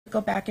Go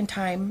back in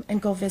time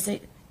and go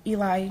visit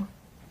Eli,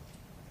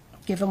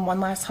 give him one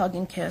last hug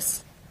and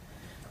kiss.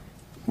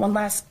 One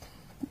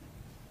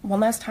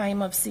last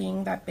time of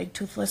seeing that big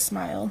toothless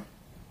smile.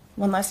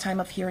 One last time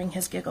of hearing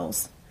his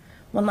giggles.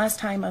 One last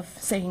time of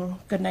saying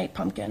goodnight,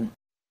 pumpkin.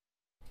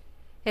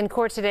 In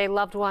court today,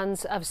 loved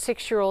ones of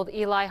 6-year-old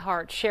Eli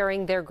Hart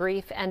sharing their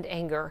grief and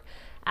anger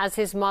as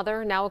his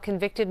mother, now a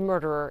convicted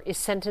murderer, is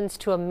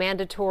sentenced to a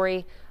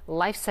mandatory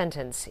life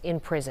sentence in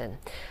prison.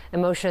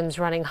 Emotions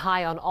running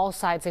high on all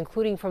sides,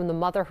 including from the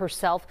mother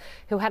herself,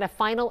 who had a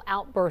final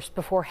outburst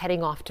before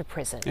heading off to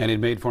prison. And it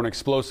made for an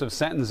explosive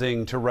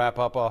sentencing to wrap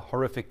up a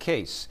horrific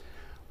case.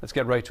 Let's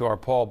get right to our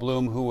Paul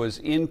Bloom, who was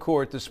in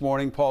court this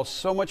morning. Paul,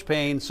 so much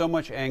pain, so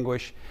much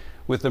anguish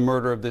with the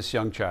murder of this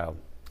young child.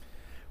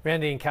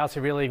 Randy and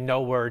Kelsey, really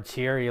no words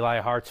here.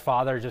 Eli Hart's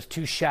father just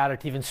too shattered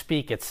to even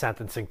speak at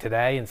sentencing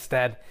today.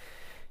 Instead,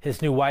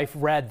 his new wife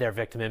read their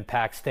victim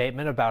impact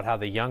statement about how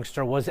the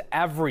youngster was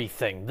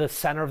everything, the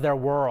center of their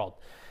world.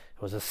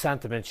 It was a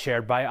sentiment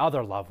shared by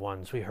other loved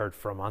ones we heard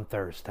from on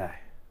Thursday.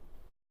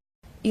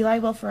 Eli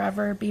will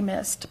forever be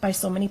missed by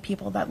so many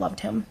people that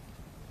loved him.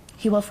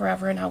 He will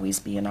forever and always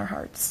be in our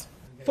hearts.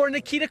 For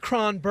Nikita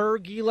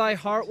Kronberg, Eli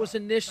Hart was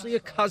initially a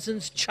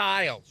cousin's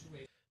child,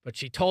 but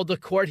she told the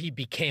court he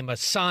became a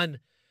son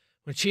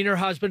when she and her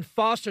husband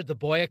fostered the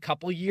boy a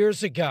couple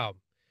years ago.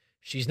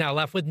 She's now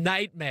left with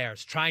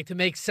nightmares trying to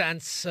make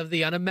sense of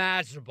the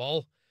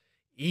unimaginable.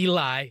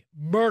 Eli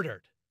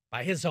murdered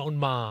by his own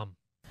mom.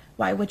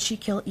 Why would she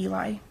kill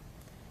Eli?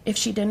 If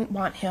she didn't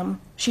want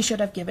him, she should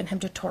have given him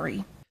to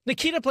Tori.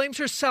 Nikita blames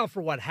herself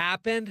for what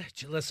happened.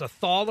 Julissa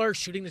Thaler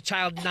shooting the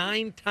child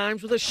 9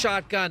 times with a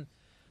shotgun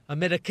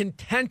amid a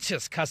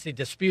contentious custody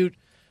dispute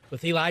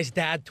with Eli's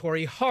dad,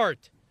 Tori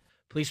Hart.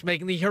 Police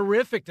making the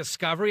horrific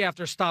discovery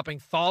after stopping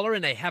Thaler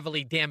in a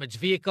heavily damaged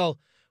vehicle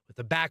with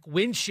the back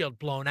windshield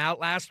blown out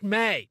last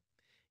May.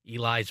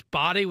 Eli's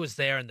body was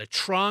there in the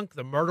trunk,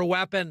 the murder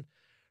weapon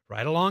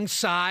right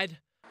alongside.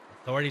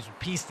 Authorities would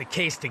piece the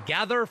case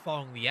together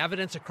following the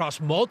evidence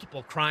across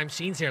multiple crime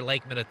scenes near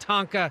Lake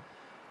Minnetonka,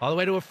 all the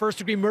way to a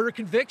first-degree murder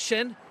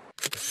conviction.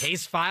 The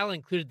case file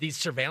included these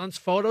surveillance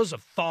photos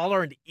of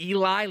Thaler and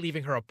Eli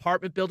leaving her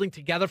apartment building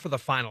together for the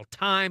final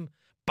time,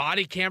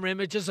 body camera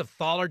images of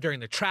Thaler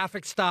during the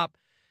traffic stop,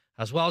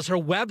 as well as her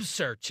web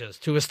searches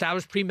to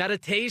establish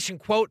premeditation.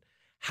 Quote,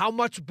 how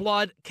much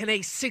blood can a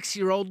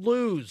 6-year-old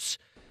lose?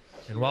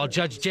 And while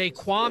Judge Jay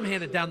Quam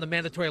handed down the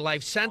mandatory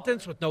life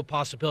sentence with no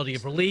possibility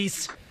of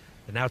release,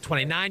 the now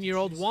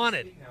 29-year-old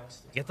wanted to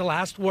get the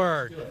last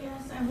word.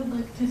 Yes, I would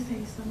like to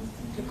say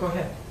something. Go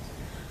ahead.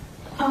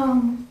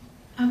 I'm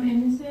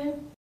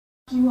innocent.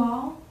 You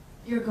all,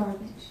 you're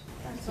garbage.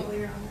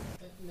 Absolutely, Your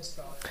Honor.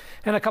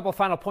 And a couple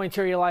final points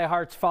here. Eli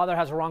Hart's father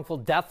has a wrongful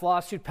death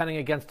lawsuit pending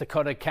against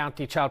Dakota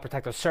County Child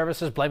Protective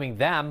Services, blaming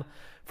them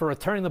for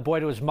returning the boy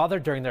to his mother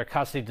during their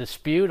custody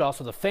dispute.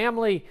 Also, the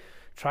family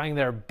trying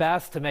their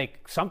best to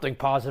make something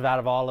positive out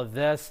of all of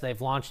this. They've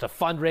launched a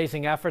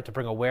fundraising effort to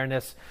bring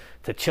awareness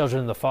to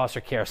children in the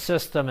foster care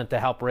system and to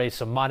help raise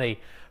some money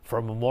for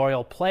a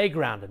memorial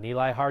playground in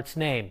Eli Hart's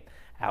name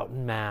out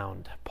in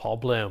Mound. Paul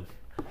Bloom,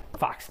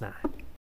 Fox 9.